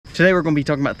Today we're going to be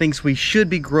talking about things we should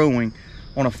be growing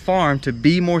on a farm to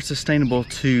be more sustainable,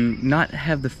 to not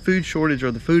have the food shortage or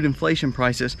the food inflation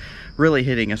prices really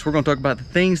hitting us. We're going to talk about the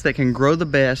things that can grow the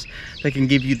best, that can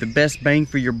give you the best bang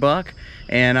for your buck,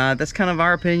 and that's kind of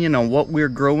our opinion on what we're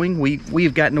growing.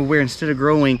 We've gotten to where instead of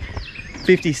growing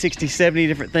 50, 60, 70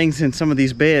 different things in some of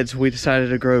these beds, we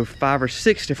decided to grow 5 or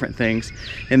 6 different things,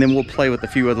 and then we'll play with a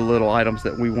few other little items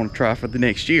that we want to try for the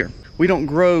next year. We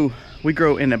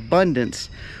grow in abundance.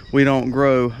 We don't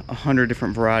grow 100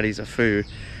 different varieties of food.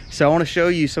 So I want to show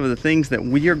you some of the things that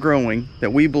we are growing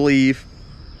that we believe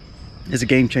is a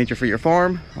game changer for your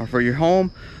farm, or for your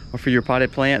home, or for your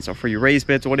potted plants, or for your raised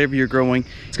beds, or whatever you're growing.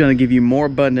 It's going to give you more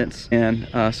abundance than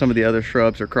some of the other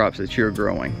shrubs or crops that you're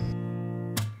growing.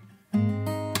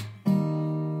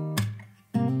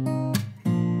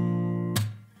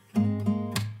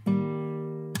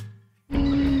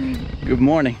 Good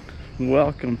morning.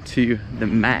 Welcome to the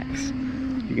Max.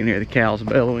 You can hear the cows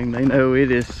bellowing. They know it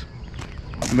is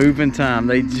moving time.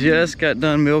 They just got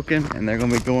done milking and they're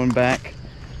gonna be going back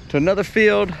to another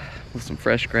field with some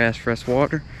fresh grass, fresh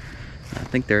water. I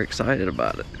think they're excited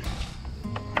about it.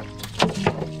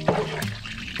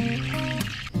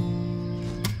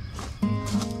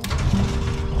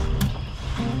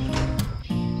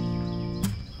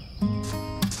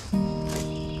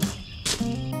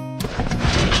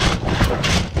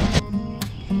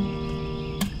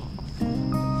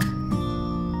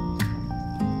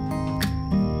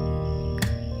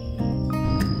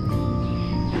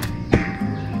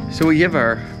 So we give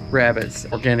our rabbits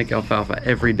organic alfalfa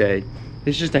every day.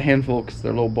 It's just a handful because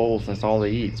they're little bowls. That's all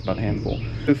they eat. It's about a handful.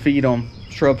 We feed them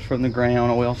shrubs from the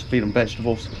ground. We also feed them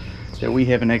vegetables that we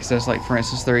have in excess. Like for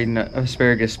instance, they're eating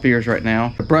asparagus spears right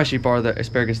now. The brushy part of the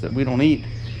asparagus that we don't eat,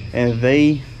 and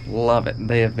they love it.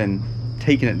 They have been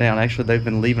taking it down. Actually, they've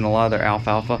been leaving a lot of their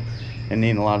alfalfa and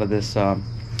eating a lot of this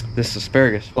this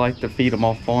asparagus. We like to feed them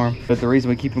off farm, but the reason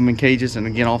we keep them in cages and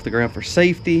again off the ground for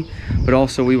safety, but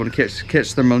also we want to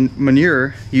catch their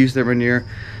manure, use their manure,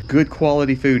 good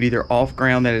quality food, either off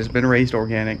ground that has been raised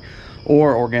organic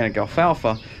or organic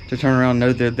alfalfa, to turn around and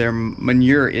know that their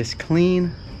manure is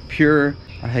clean, pure.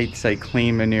 I hate to say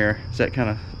clean manure. That's kind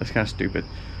of stupid.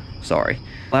 Sorry.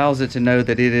 Allows it to know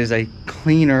that it is a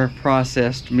cleaner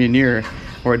processed manure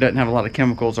where it doesn't have a lot of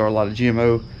chemicals or a lot of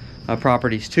GMO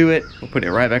properties to it. We'll put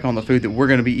it right back on the food that we're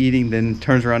going to be eating, then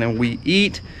turns around and we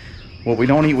eat what we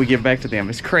don't eat, we give back to them.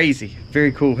 It's crazy.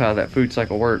 Very cool how that food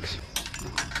cycle works.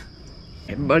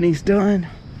 Bunny's done.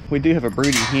 We do have a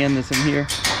broody hen that's in here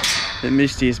that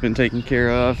Misty has been taking care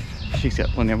of. She's got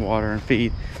plenty of water and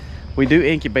feed. We do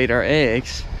incubate our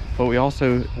eggs, but we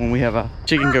also, when we have a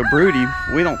chicken go broody,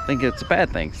 we don't think it's a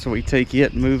bad thing. So we take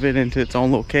it, move it into its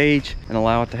own little cage, and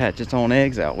allow it to hatch its own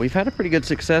eggs out. We've had a pretty good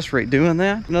success rate doing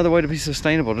that. Another way to be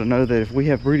sustainable, to know that if we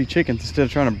have broody chickens, instead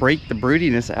of trying to break the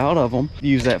broodiness out of them,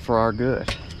 use that for our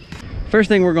good. First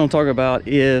thing we're going to talk about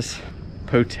is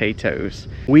potatoes.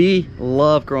 We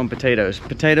love growing potatoes.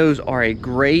 Potatoes are a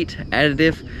great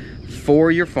additive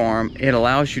for your farm. It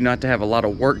allows you not to have a lot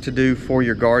of work to do for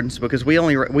your gardens, because we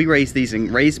raise these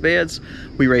in raised beds,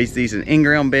 we raise these in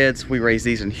in-ground beds, we raise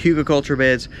these in hugelculture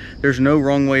beds. There's no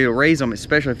wrong way to raise them,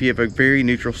 especially if you have a very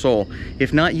neutral soil.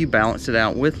 If not, you balance it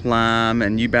out with lime,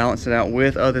 and you balance it out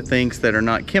with other things that are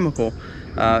not chemical,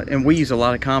 and we use a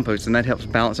lot of compost, and that helps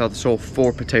balance out the soil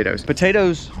for potatoes.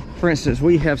 Potatoes, for instance,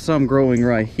 we have some growing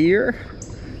right here,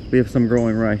 we have some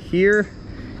growing right here,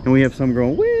 and we have some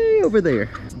growing way over there.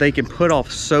 They can put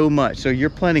off so much. So you're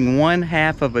planting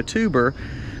 1/2 of a tuber,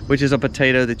 which is a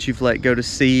potato that you've let go to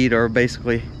seed or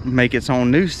basically make its own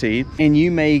new seed, and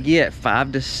you may get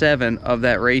 5 to 7 of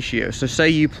that ratio. So say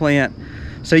you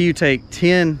take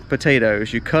 10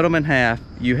 potatoes, you cut them in half,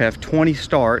 you have 20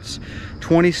 starts.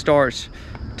 20 starts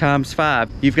times 5,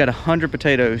 you've got 100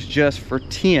 potatoes just for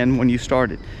 10 when you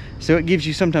started. So it gives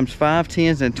you sometimes 5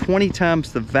 10s and 20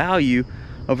 times the value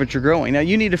of what you're growing. Now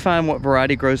you need to find what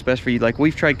variety grows best for you. Like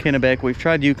we've tried Kennebec, we've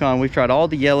tried Yukon, we've tried all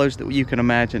the yellows that you can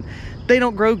imagine. They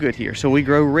don't grow good here, so we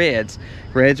grow reds.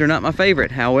 Reds are not my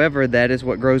favorite. However, that is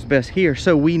what grows best here,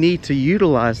 so we need to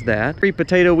utilize that. Every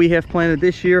potato we have planted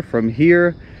this year, from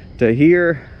here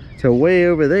to way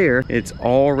over there, it's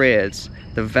all reds.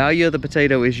 The value of the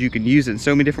potato is you can use it in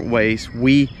so many different ways.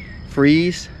 We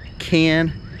freeze,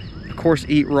 can, of course,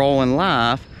 eat raw and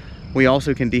live. We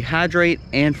also can dehydrate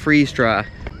and freeze dry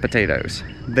potatoes.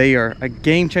 They are a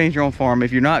game changer on farm.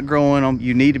 If you're not growing them,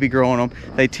 you need to be growing them.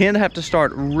 They tend to have to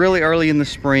start really early in the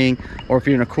spring, or if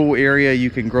you're in a cool area, you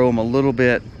can grow them a little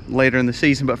bit later in the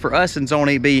season. But for us in Zone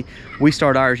 8B, we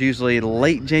start ours usually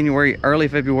late January, early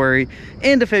February,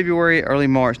 end of February, early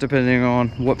March, depending on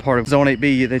what part of Zone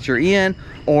 8B that you're in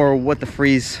or what the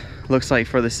freeze looks like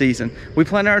for the season. We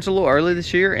planted ours a little early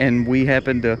this year and we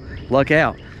happened to luck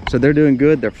out. So they're doing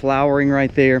good. They're flowering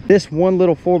right there. This one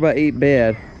little 4x8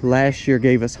 bed last year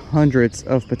gave us hundreds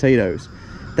of potatoes.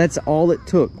 That's all it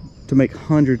took to make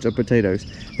hundreds of potatoes.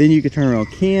 Then you can turn around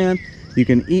can, you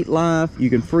can eat live, you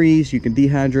can freeze, you can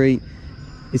dehydrate.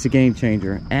 It's a game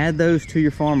changer. Add those to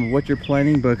your farm of what you're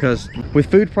planting, because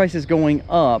with food prices going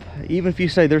up, even if you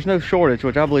say there's no shortage,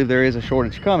 which I believe there is a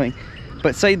shortage coming,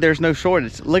 but say there's no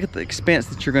shortage, look at the expense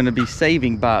that you're going to be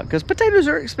saving by, because potatoes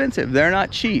are expensive. They're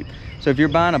not cheap. So if you're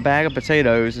buying a bag of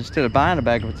potatoes, instead of buying a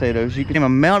bag of potatoes, you can get the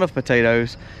amount of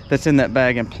potatoes that's in that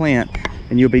bag and plant,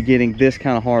 and you'll be getting this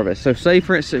kind of harvest. So say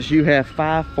for instance, you have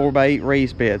 5 4x8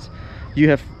 raised beds. You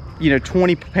have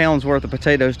 20 pounds worth of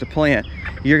potatoes to plant.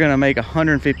 You're going to make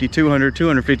 150, 200,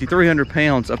 250, 300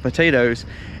 pounds of potatoes,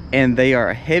 and they are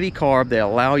a heavy carb. They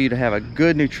allow you to have a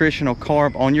good nutritional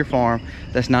carb on your farm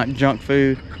that's not junk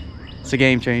food. It's a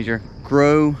game changer.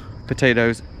 Grow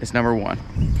potatoes is #1.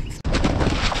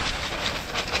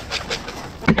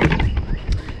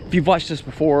 If you've watched us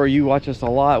before, or you watch us a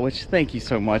lot, which thank you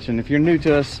so much, and if you're new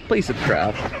to us, please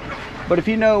subscribe. But if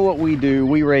you know what we do,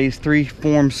 we raise 3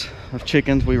 forms of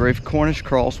chickens. We raise Cornish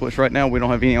cross, which right now we don't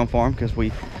have any on farm because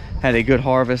we had a good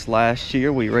harvest last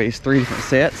year. We raised 3 different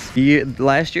sets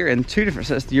last year and 2 different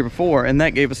sets the year before, and that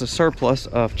gave us a surplus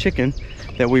of chicken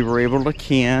that we were able to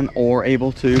can or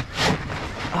able to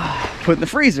put in the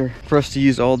freezer for us to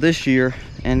use all this year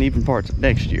and even parts of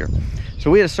next year. So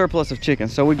we had a surplus of chicken.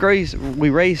 So we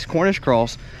raised Cornish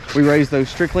cross. We raised those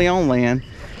strictly on land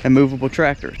and movable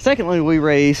tractors. Secondly, we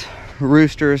raise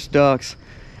roosters, ducks,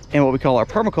 and what we call our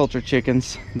permaculture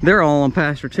chickens. They're all on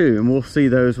pasture too, and we'll see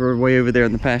those. We're way over there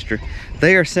in the pasture.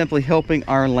 They are simply helping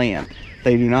our land.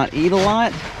 They do not eat a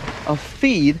lot of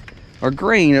feed or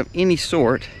grain of any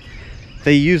sort.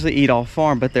 They usually eat off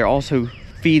farm, but they're also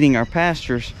feeding our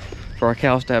pastures for our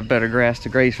cows to have better grass to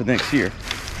graze for the next year.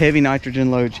 Heavy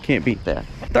nitrogen loads, you can't beat that.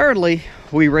 Thirdly,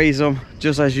 we raise them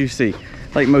just as you see,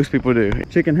 like most people do.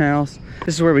 Chicken house.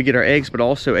 This is where we get our eggs, but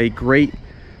also a great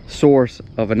source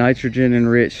of a nitrogen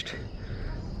enriched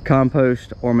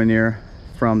compost or manure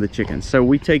from the chickens. So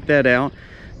we take that out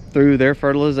through their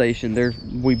fertilization.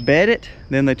 We bed it,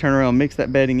 then they turn around and mix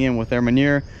that bedding in with their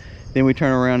manure. Then we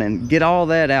turn around and get all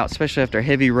that out, especially after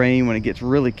heavy rain when it gets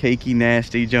really cakey,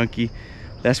 nasty, junky.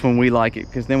 That's when we like it,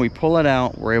 because then we pull it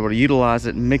out, we're able to utilize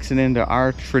it and mix it into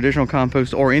our traditional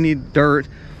compost or any dirt,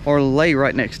 or lay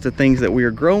right next to things that we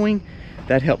are growing.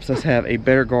 That helps us have a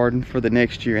better garden for the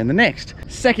next year and the next.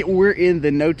 Second, we're in the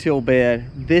no-till bed.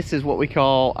 This is what we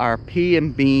call our pea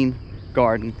and bean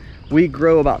garden. We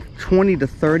grow about 20 to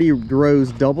 30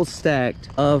 rows double stacked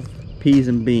of peas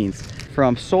and beans.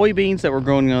 From soybeans that we're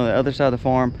growing on the other side of the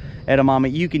farm,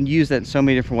 edamame, you can use that in so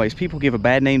many different ways. People give a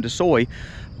bad name to soy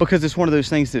because it's one of those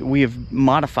things that we have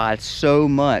modified so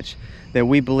much that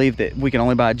we believe that we can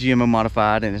only buy GMO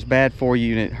modified and it's bad for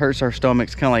you and it hurts our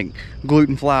stomachs, kind of like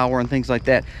gluten flour and things like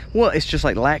that. Well, it's just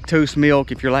like lactose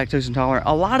milk if you're lactose intolerant.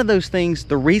 A lot of those things,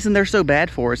 the reason they're so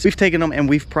bad for us, we've taken them and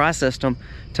we've processed them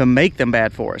to make them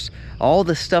bad for us. All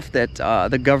the stuff that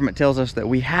the government tells us that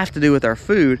we have to do with our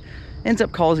food ends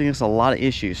up causing us a lot of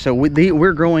issues. So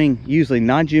we're growing usually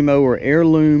non-GMO or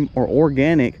heirloom or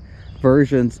organic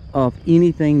versions of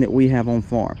anything that we have on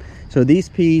farm. So these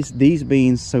peas, these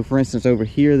beans, so for instance over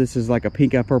here, this is like a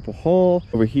pink eye purple hull.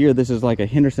 Over here, this is like a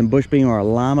Henderson bush bean or a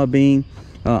lima bean.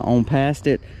 On past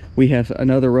it, we have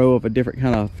another row of a different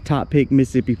kind of top pick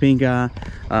Mississippi pink eye.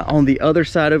 On the other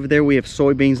side over there, we have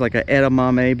soybeans like a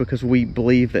edamame, because we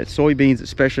believe that soybeans,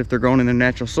 especially if they're grown in their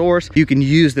natural source, you can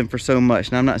use them for so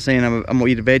much. Now, I'm not saying I'm gonna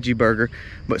eat a veggie burger,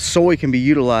 but soy can be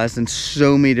utilized in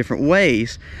so many different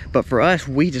ways. But for us,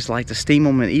 we just like to steam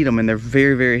them and eat them, and they're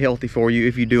very, very healthy for you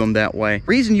if you do them that way. The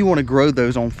reason you want to grow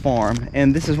those on farm,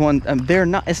 and this is one,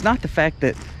 it's not the fact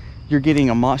that you're getting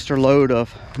a monster load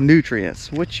of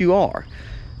nutrients, which you are.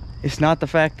 It's not the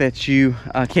fact that you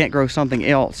can't grow something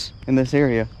else in this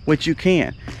area, which you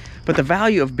can. But the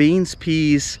value of beans,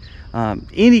 peas,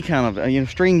 any kind of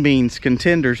string beans,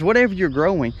 contenders, whatever you're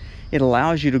growing, it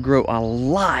allows you to grow a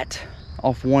lot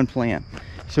off one plant.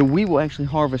 So we will actually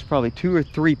harvest probably 2 or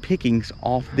 3 pickings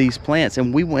off these plants,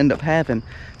 and we will end up having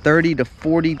 30 to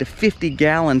 40 to 50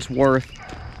 gallons worth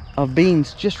of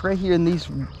beans just right here in these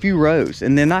few rows.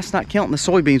 And then that's not counting the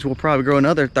soybeans. We'll probably grow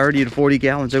another 30 to 40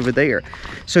 gallons over there.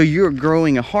 So you're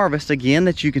growing a harvest again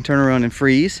that you can turn around and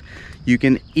freeze. You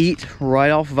can eat right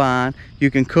off vine.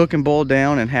 You can cook and boil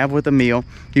down and have with a meal.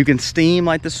 You can steam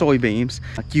like the soybeans.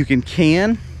 You can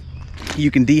dehydrate,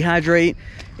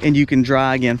 and you can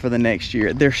dry again for the next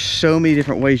year. There's so many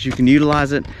different ways you can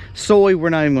utilize it. Soy,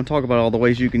 we're not even gonna talk about all the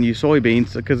ways you can use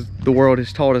soybeans because the world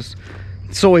has taught us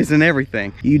soy's in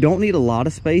everything. You don't need a lot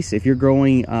of space. If you're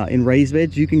growing in raised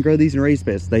beds, you can grow these in raised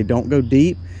beds. They don't go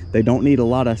deep. They don't need a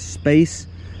lot of space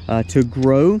to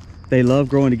grow. They love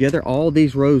growing together. All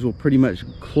these rows will pretty much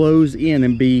close in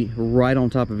and be right on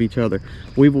top of each other.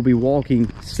 We will be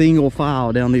walking single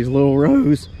file down these little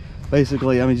rows.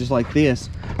 Basically, I mean, just like this.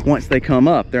 Once they come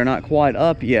up, they're not quite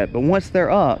up yet, but once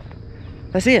they're up,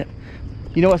 that's it.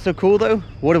 You know what's so cool though?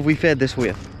 What have we fed this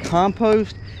with?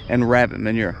 Compost and rabbit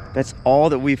manure. That's all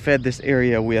that we fed this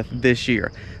area with this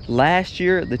year. Last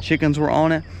year, the chickens were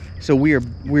on it. So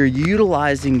we're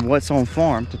utilizing what's on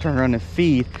farm to turn around and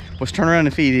feed. What's turning around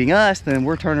and feeding us, then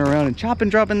we're turning around and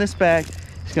dropping this back.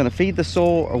 It's gonna feed the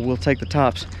soil, or we'll take the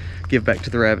tops, give back to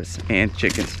the rabbits and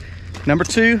chickens. Number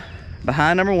two,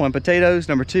 behind number one, potatoes.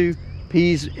 Number two,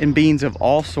 peas and beans of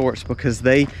all sorts, because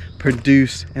they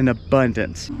produce an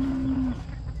abundance.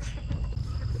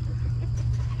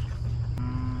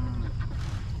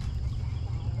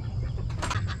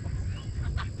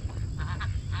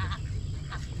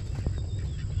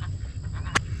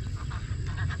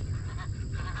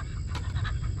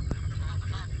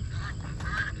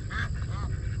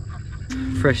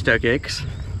 Fresh duck eggs.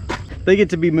 They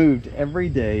get to be moved every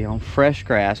day on fresh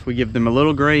grass. We give them a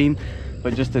little green,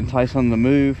 but just to entice them to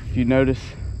move. If you notice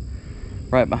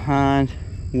right behind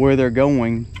where they're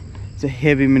going, it's a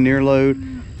heavy manure load.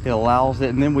 It allows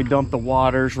it, and then we dump the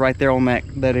waters right there on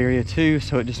that area too.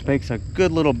 So it just makes a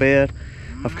good little bed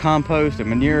of compost and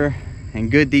manure and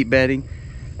good deep bedding.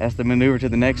 As they maneuver to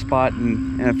the next spot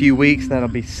in a few weeks, that'll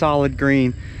be solid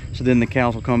green. So then the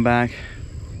cows will come back,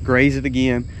 graze it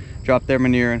again, drop their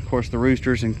manure, and of course the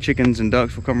roosters and chickens and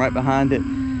ducks will come right behind it,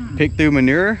 pick through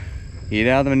manure, eat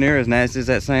out of the manure. As nasty as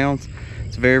that sounds,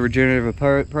 it's a very regenerative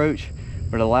approach,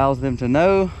 but it allows them to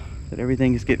know that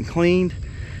everything is getting cleaned,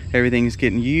 everything is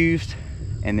getting used,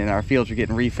 and then our fields are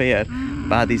getting refed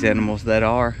by these animals that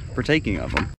are partaking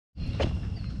of them.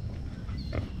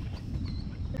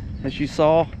 As you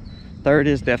saw, third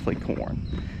is definitely corn.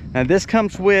 Now this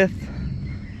comes with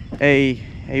a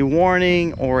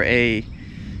warning, or a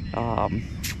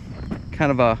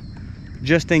kind of a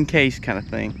just in case kind of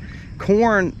thing.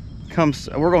 Corn comes,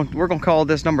 we're gonna call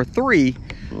this number 3,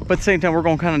 but at the same time we're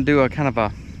gonna kind of do a kind of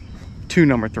a 2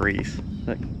 number 3s.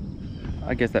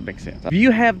 I guess that makes sense. If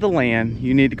you have the land,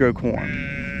 you need to grow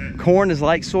corn. Corn is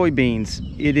like soybeans.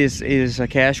 It is a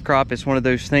cash crop. It's one of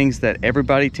those things that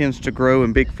everybody tends to grow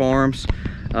in big farms.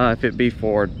 If it be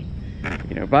for,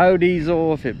 you know,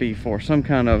 biodiesel, if it be for some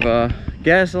kind of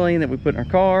gasoline that we put in our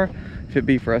car, if it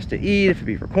be for us to eat, if it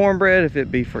be for cornbread, if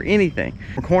it be for anything.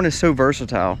 Corn is so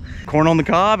versatile. Corn on the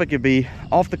cob, it could be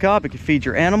off the cob, it could feed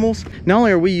your animals. Not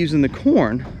only are we using the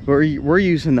corn, we're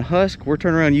using the husk. We're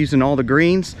turning around using all the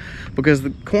greens, because the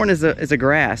corn is a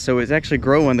grass, so it's actually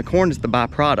growing. The corn is the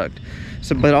byproduct.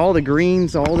 So, but all the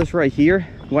greens, all this right here,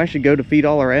 will actually go to feed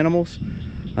all our animals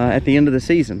at the end of the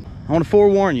season. I want to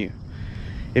forewarn you.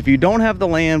 If you don't have the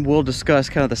land, we'll discuss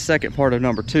kind of the second part of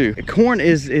number 2. Corn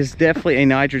is definitely a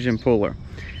nitrogen puller.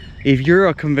 If you're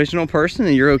a conventional person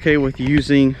and you're okay with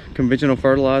using conventional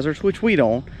fertilizers, which we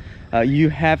don't, you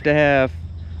have to have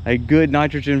a good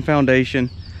nitrogen foundation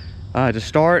to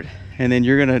start. And then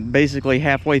you're gonna basically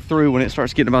halfway through, when it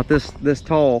starts getting about this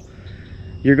tall,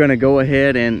 you're gonna go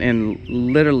ahead and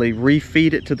literally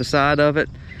refeed it to the side of it,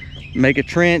 make a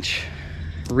trench,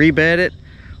 rebed it,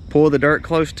 pull the dirt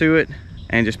close to it,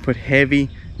 and just put heavy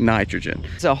nitrogen.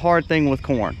 It's a hard thing with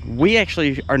corn. We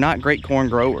actually are not great corn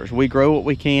growers. We grow what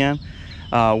we can.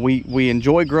 We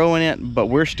enjoy growing it, but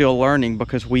we're still learning,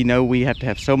 because we know we have to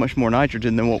have so much more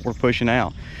nitrogen than what we're pushing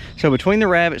out. So between the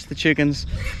rabbits, the chickens,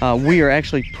 we are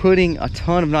actually putting a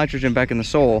ton of nitrogen back in the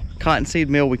soil. Cottonseed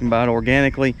meal, we can buy it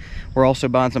organically. We're also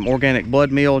buying some organic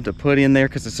blood meal to put in there,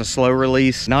 because it's a slow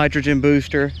release nitrogen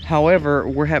booster. However,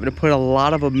 we're having to put a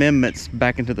lot of amendments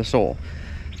back into the soil.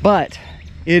 But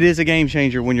it is a game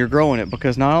changer when you're growing it,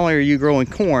 because not only are you growing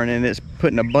corn and it's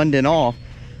putting abundant off.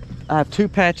 I have 2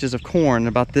 patches of corn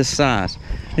about this size,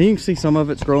 and you can see some of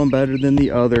it's growing better than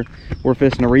the other. We're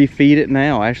fixing to refeed it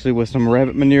now, actually, with some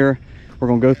rabbit manure. We're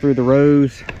gonna go through the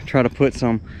rows, try to put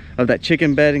some of that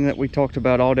chicken bedding that we talked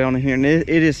about all down in here. And it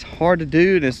is hard to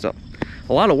do, and it's a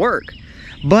lot of work,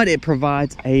 but it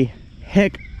provides a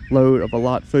heck load of a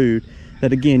lot food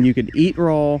that, again, you can eat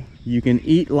raw, you can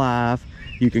eat live,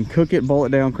 you can cook it, boil it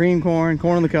down, cream corn,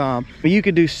 corn on the cob. But you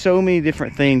can do so many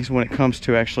different things when it comes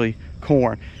to actually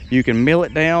corn. You can mill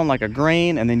it down like a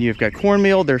grain, and then you've got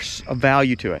cornmeal. There's a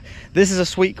value to it. This is a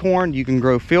sweet corn. You can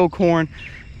grow field corn.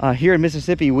 Here in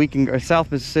Mississippi, we can,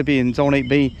 South Mississippi in Zone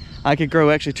 8B, I could grow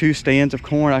actually 2 stands of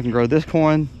corn. I can grow this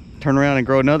corn, turn around and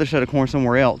grow another set of corn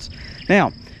somewhere else.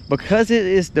 Now, because it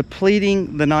is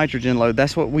depleting the nitrogen load,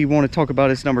 that's what we want to talk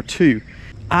about as number 2.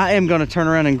 I am going to turn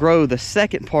around and grow the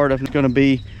second part of it's going to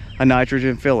be a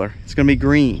nitrogen filler. It's going to be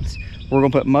greens. We're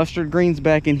going to put mustard greens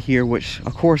back in here, which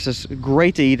of course is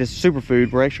great to eat as a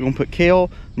superfood. We're actually going to put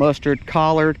kale, mustard,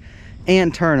 collard,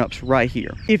 and turnips right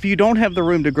here. If you don't have the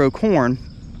room to grow corn,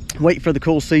 wait for the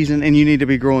cool season and you need to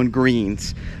be growing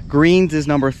greens. Greens is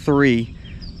number 3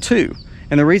 too.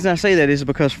 And the reason I say that is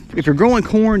because if you're growing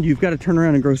corn, you've got to turn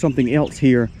around and grow something else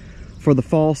here for the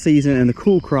fall season and the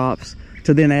cool crops,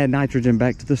 to then add nitrogen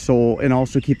back to the soil and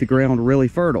also keep the ground really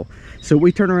fertile. So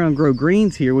we turn around and grow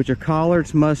greens here, which are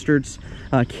collards, mustards,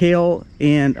 kale,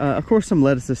 and of course some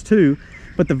lettuces too.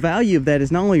 But the value of that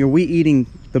is not only are we eating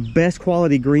the best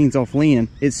quality greens off land,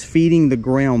 it's feeding the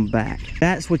ground back.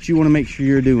 That's what you want to make sure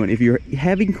you're doing. If you're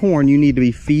having corn, you need to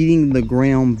be feeding the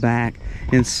ground back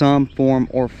in some form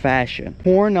or fashion.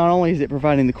 Corn, not only is it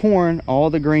providing the corn, all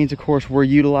the greens, of course, we're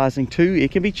utilizing too.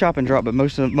 It can be chop and drop, but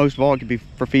most of all, it can be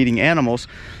for feeding animals,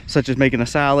 such as making a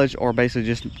silage or basically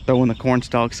just throwing the corn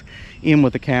stalks in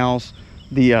with the cows,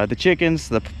 the chickens,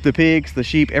 the pigs, the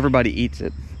sheep. Everybody eats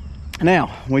it. Now,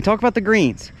 when we talk about the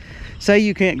greens, say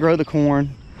you can't grow the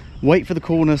corn, wait for the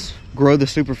coolness, grow the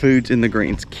superfoods in the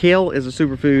greens. Kale is a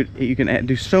superfood. You can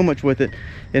do so much with it.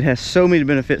 It has so many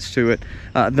benefits to it.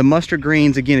 The mustard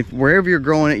greens, again, wherever you're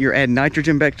growing it, you're adding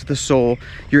nitrogen back to the soil.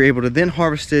 You're able to then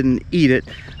harvest it and eat it.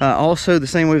 Also, the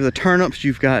same way with the turnips,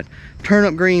 you've got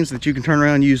turnip greens that you can turn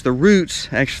around and use the roots,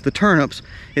 actually the turnips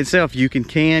itself. You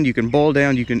can boil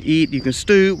down, you can eat, you can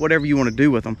stew, whatever you want to do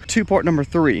with them. Part number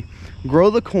 3, grow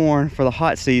the corn for the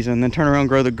hot season, then turn around and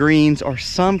grow the greens or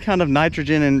some kind of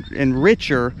nitrogen and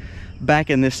enricher back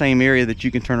in this same area that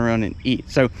you can turn around and eat.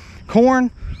 So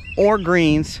corn or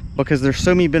greens, because there's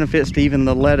so many benefits to even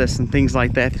the lettuce and things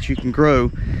like that you can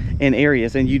grow in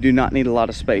areas, and you do not need a lot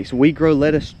of space. We grow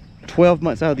lettuce 12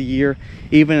 months out of the year.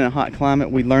 Even in a hot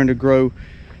climate, we learn to grow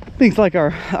things like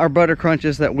our butter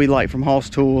crunches that we like from Hoss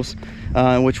Tools,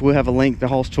 which we'll have a link to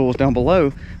Hoss Tools down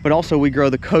below. But also we grow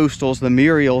the coastals, the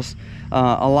muriels,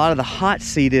 a lot of the hot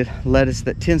seeded lettuce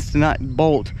that tends to not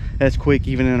bolt as quick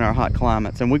even in our hot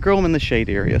climates, and we grow them in the shade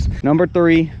areas. Number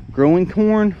 3, growing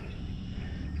corn.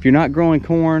 If you're not growing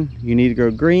corn, you need to grow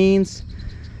greens.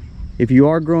 If you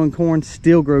are growing corn,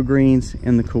 still grow greens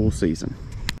in the cool season.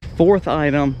 4th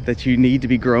item that you need to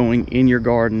be growing in your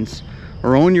gardens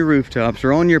or on your rooftops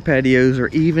or on your patios or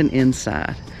even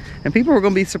inside, and people are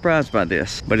going to be surprised by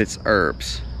this, but it's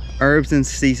herbs and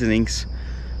seasonings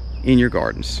in your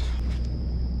gardens.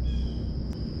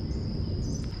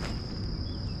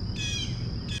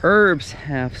 Herbs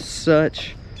have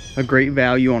such a great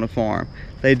value on a farm.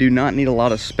 They do not need a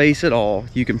lot of space at all.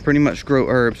 You can pretty much grow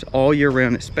herbs all year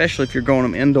round, especially if you're growing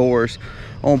them indoors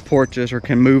on porches or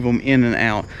can move them in and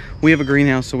out. We have a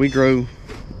greenhouse, so we grow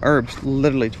herbs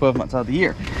literally 12 months out of the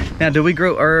year. Now, do we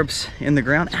grow herbs in the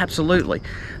ground? Absolutely.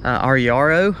 Our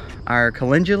yarrow, our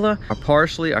calendula, our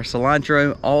parsley, our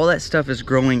cilantro, all that stuff is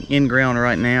growing in ground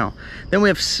right now. Then we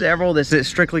have several that's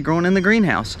strictly grown in the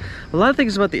greenhouse. A lot of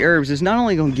things about the herbs is not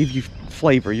only going to give you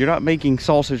flavor. You're not making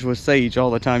sausage with sage all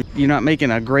the time. You're not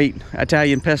making a great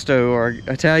Italian pesto or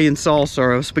Italian sauce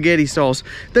or a spaghetti sauce.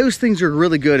 Those things are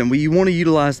really good, and you want to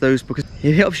utilize those because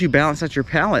it helps you balance out your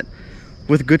palate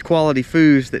with good quality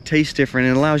foods that taste different,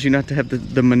 and allows you not to have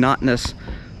the monotonous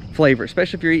flavor.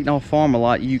 Especially if you're eating off farm a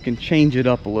lot, you can change it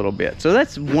up a little bit. So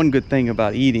that's one good thing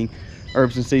about eating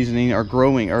herbs and seasoning or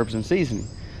growing herbs and seasoning.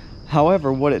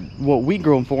 However, what we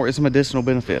grow them for is medicinal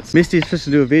benefits. Misty is supposed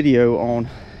to do a video on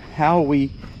how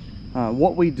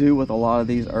what we do with a lot of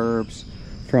these herbs,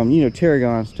 from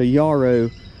tarragons to yarrow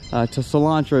to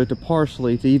cilantro to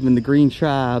parsley to even the green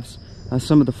chives,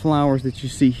 some of the flowers that you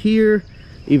see here,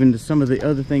 even to some of the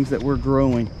other things that we're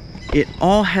growing. It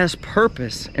all has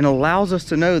purpose and allows us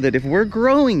to know that if we're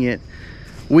growing it,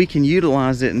 we can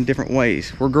utilize it in different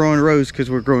ways. We're growing rose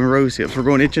because we're growing rose hips. We're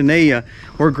growing echinacea.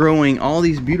 We're growing all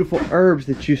these beautiful herbs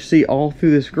that you see all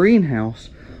through this greenhouse,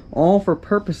 all for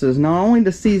purposes not only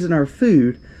to season our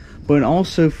food, but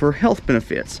also for health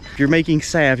benefits. If you're making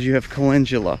salves, you have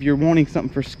calendula. If you're wanting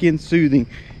something for skin soothing,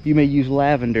 you may use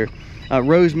lavender.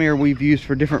 Rosemary we've used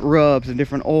for different rubs and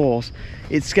different oils.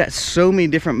 It's got so many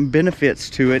different benefits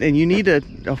to it, and you need to,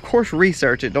 of course,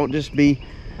 research it. Don't just be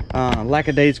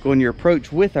lackadaisical in your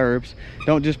approach with herbs.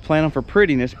 Don't just plant them for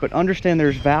prettiness, but understand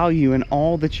there's value in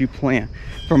all that you plant,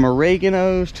 from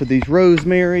oreganos to these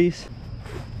rosemarys,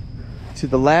 to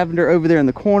the lavender over there in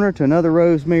the corner, to another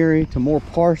rosemary, to more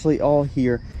parsley, all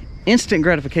here. Instant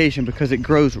gratification because it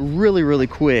grows really, really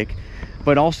quick,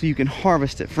 but also you can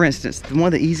harvest it. For instance,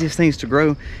 one of the easiest things to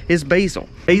grow is basil.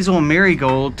 Basil and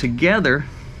marigold together,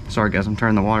 sorry guys, I'm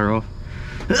turning the water off.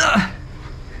 Ugh.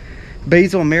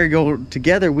 Basil and marigold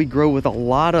together, we grow with a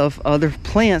lot of other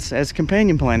plants as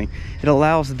companion planting. It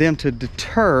allows them to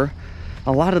deter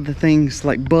a lot of the things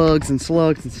like bugs and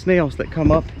slugs and snails that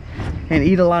come up and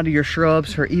eat a lot of your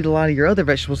shrubs or eat a lot of your other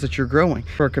vegetables that you're growing.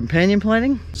 For companion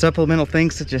planting, supplemental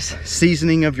things such as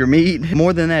seasoning of your meat,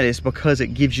 more than that is because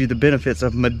it gives you the benefits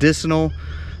of medicinal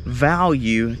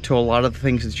value to a lot of the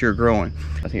things that you're growing.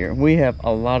 Here we have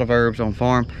a lot of herbs on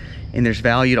farm, and there's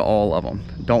value to all of them.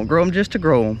 Don't grow them just to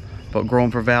grow them, but grow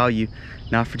them for value,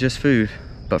 not for just food,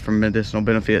 but for medicinal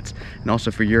benefits and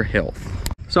also for your health.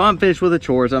 So I'm finished with the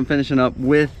chores. I'm finishing up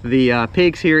with the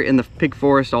pigs here in the pig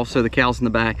forest, also the cows in the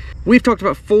back. We've talked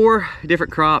about 4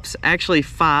 different crops, actually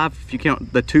 5 if you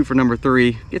count the 2 for number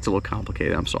 3. It's a little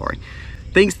complicated, I'm sorry.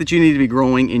 Things that you need to be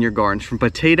growing in your gardens, from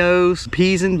potatoes,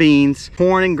 peas and beans,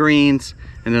 corn and greens,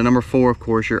 and then number 4, of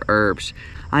course, your herbs.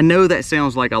 I know that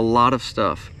sounds like a lot of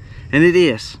stuff, and it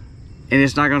is, and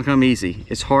it's not gonna come easy.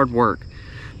 It's hard work.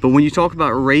 But when you talk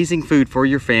about raising food for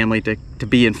your family to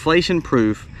be inflation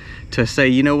proof, to say,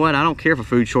 you know what, I don't care if a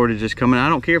food shortage is coming, I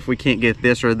don't care if we can't get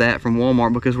this or that from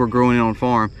Walmart because we're growing it on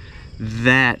farm.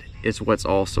 That is what's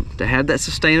awesome. To have that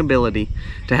sustainability,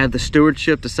 to have the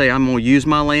stewardship to say I'm gonna use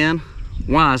my land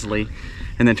wisely,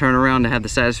 and then turn around to have the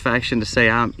satisfaction to say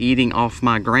I'm eating off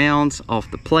my grounds,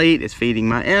 off the plate, it's feeding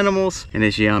my animals, and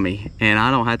it's yummy. And I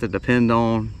don't have to depend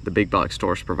on the big box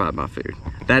stores to provide my food.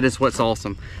 That is what's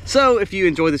awesome. So if you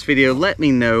enjoyed this video, let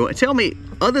me know. Tell me,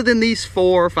 other than these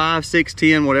 4, 5, 6,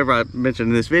 10, whatever I mentioned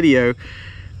in this video,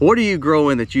 what are you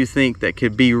growing that you think that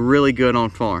could be really good on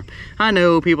farm? I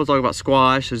know people talk about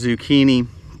squash, zucchini,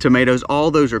 tomatoes, all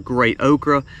those are great.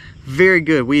 Okra, very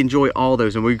good. We enjoy all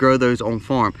those and we grow those on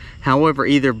farm. However,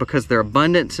 either because their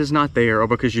abundance is not there or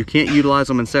because you can't utilize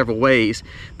them in several ways,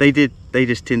 they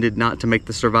just tended not to make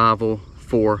the survival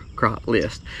for crop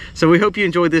list. So we hope you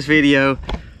enjoyed this video.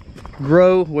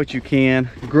 Grow what you can,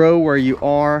 grow where you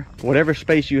are. Whatever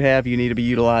space you have, you need to be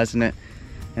utilizing it.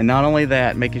 And not only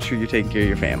that, making sure you're taking care of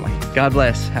your family. God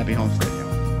bless. Happy homestead.